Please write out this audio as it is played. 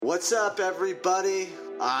What's up, everybody?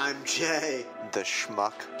 I'm Jay, the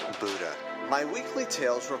Schmuck Buddha. My weekly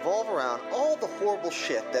tales revolve around all the horrible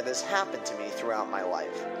shit that has happened to me throughout my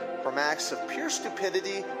life. From acts of pure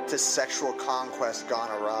stupidity to sexual conquest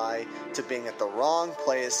gone awry to being at the wrong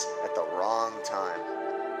place at the wrong time.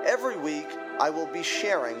 Every week, I will be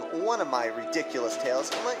sharing one of my ridiculous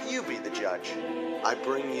tales and let you be the judge. I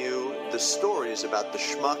bring you the stories about the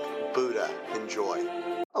Schmuck Buddha. Enjoy.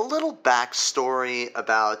 A little backstory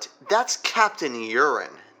about That's Captain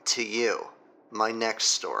Urine to you, my next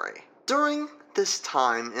story. During this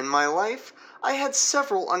time in my life, I had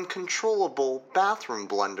several uncontrollable bathroom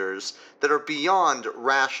blunders that are beyond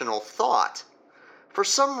rational thought. For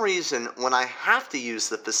some reason, when I have to use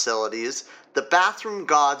the facilities, the bathroom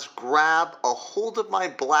gods grab a hold of my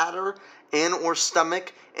bladder and or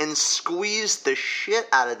stomach and squeeze the shit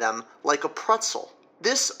out of them like a pretzel.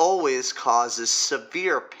 This always causes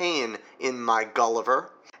severe pain in my Gulliver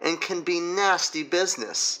and can be nasty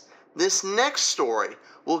business. This next story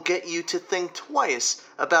will get you to think twice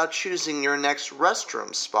about choosing your next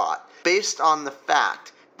restroom spot based on the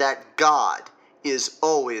fact that God is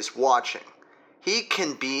always watching. He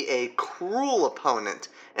can be a cruel opponent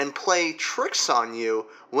and play tricks on you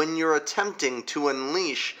when you're attempting to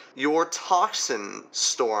unleash your toxin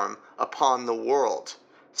storm upon the world.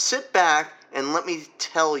 Sit back and let me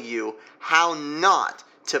tell you how not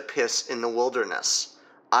to piss in the wilderness.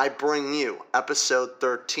 I bring you episode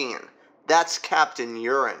 13. That's Captain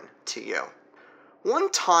Urine to you.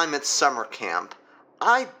 One time at summer camp,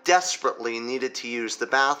 I desperately needed to use the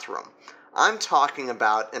bathroom. I'm talking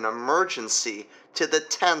about an emergency to the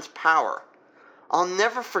 10th power. I'll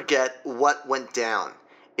never forget what went down.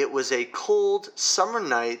 It was a cold summer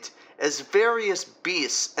night as various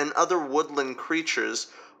beasts and other woodland creatures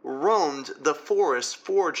roamed the forest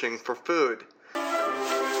foraging for food. An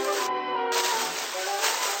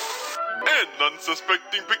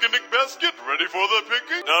unsuspecting picnic basket ready for the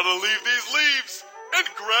picking. Now to leave these leaves and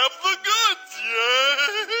grab the goods,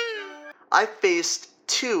 yay! I faced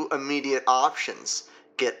two immediate options: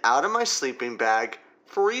 get out of my sleeping bag,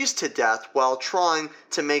 freeze to death while trying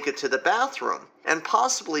to make it to the bathroom, and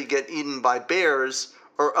possibly get eaten by bears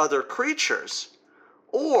or other creatures,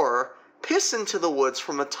 or piss into the woods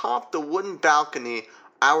from atop the wooden balcony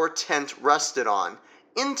our tent rested on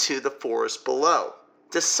into the forest below.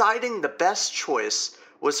 Deciding the best choice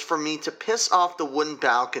was for me to piss off the wooden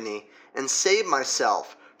balcony and save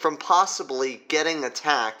myself from possibly getting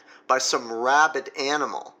attacked by some rabid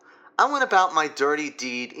animal. I went about my dirty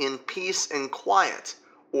deed in peace and quiet,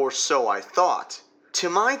 or so I thought. To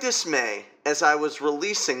my dismay, as I was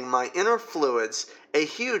releasing my inner fluids, a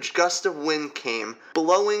huge gust of wind came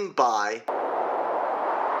blowing by,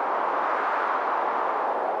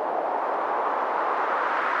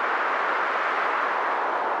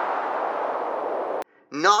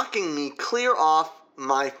 knocking me clear off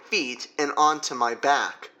my feet and onto my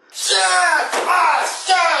back.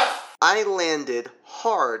 I landed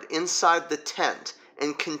hard inside the tent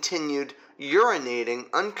and continued urinating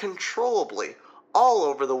uncontrollably all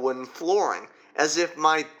over the wooden flooring, as if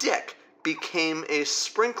my dick became a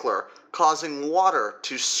sprinkler, causing water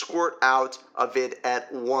to squirt out of it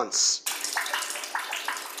at once.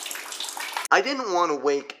 I didn't want to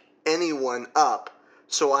wake anyone up,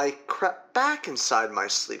 so I crept back inside my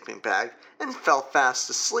sleeping bag and fell fast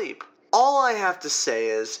asleep. All I have to say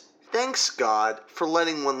is, thanks God for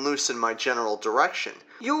letting one loose in my general direction.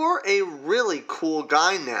 You're a really cool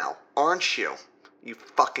guy now, aren't you? You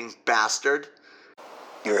fucking bastard.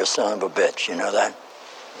 You're a son of a bitch, you know that?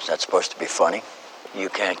 Is that supposed to be funny? You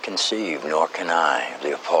can't conceive, nor can I, of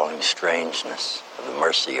the appalling strangeness of the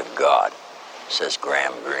mercy of God, says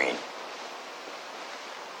Graham Greene.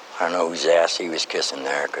 I don't know whose ass he was kissing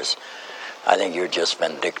there, because I think you're just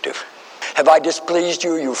vindictive. Have I displeased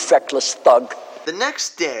you, you feckless thug? The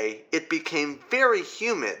next day, it became very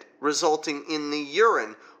humid, resulting in the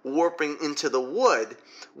urine warping into the wood,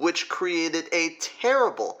 which created a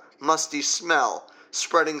terrible, musty smell,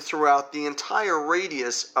 spreading throughout the entire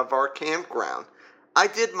radius of our campground. I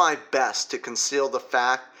did my best to conceal the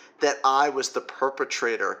fact that I was the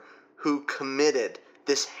perpetrator who committed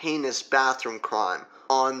this heinous bathroom crime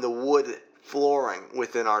on the wood flooring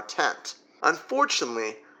within our tent.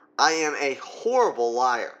 Unfortunately, I am a horrible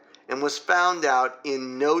liar and was found out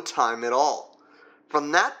in no time at all.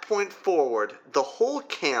 From that point forward, the whole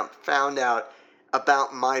camp found out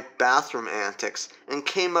about my bathroom antics and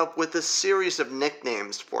came up with a series of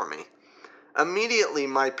nicknames for me. Immediately,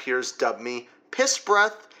 my peers dubbed me Piss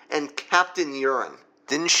Breath and Captain Urine.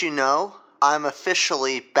 Didn't you know? I'm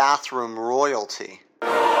officially bathroom royalty.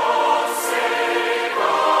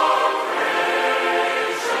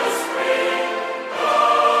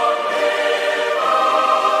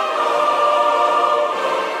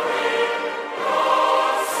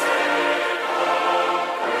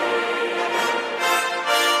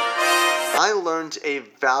 learned a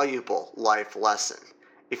valuable life lesson.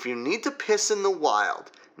 If you need to piss in the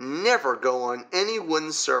wild, never go on any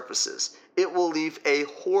wooden surfaces. It will leave a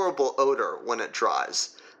horrible odor when it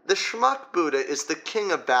dries. The Schmuck Buddha is the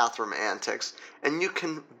king of bathroom antics, and you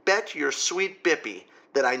can bet your sweet bippy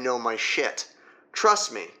that I know my shit.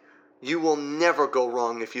 Trust me, you will never go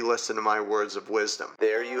wrong if you listen to my words of wisdom.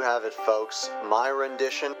 There you have it, folks. My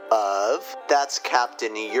rendition of That's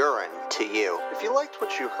Captain Urine to you. If you liked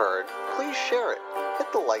what you heard, please share it.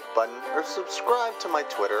 Hit the like button or subscribe to my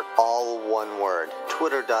Twitter, all one word.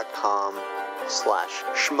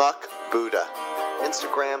 Twitter.com/SchmuckBuddha.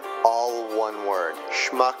 Instagram, all one word.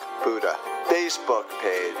 SchmuckBuddha. Facebook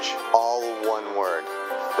page, all one word.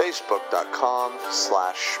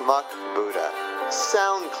 Facebook.com/SchmuckBuddha.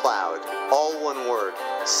 SoundCloud, all one word.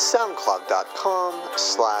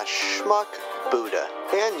 SoundCloud.com/SchmuckBuddha.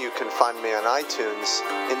 And you can find me on iTunes.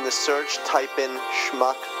 In the search, type in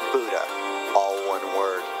Schmuck Buddha, all one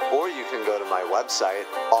word. Or you can go to my website,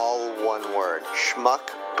 all one word,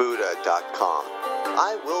 schmuckbuddha.com.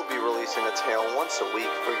 I will be releasing a tale once a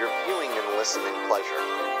week for your viewing and listening pleasure.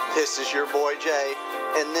 This is your boy Jay,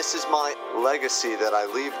 and this is my legacy that I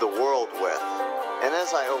leave the world with. And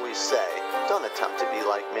as I always say, don't attempt to be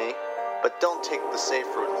like me, but don't take the safe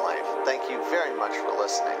route in life. Thank you very much for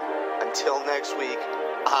listening. Until next week,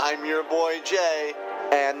 I'm your boy Jay,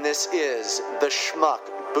 and this is the Schmuck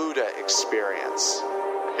Buddha Experience.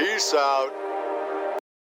 Peace out.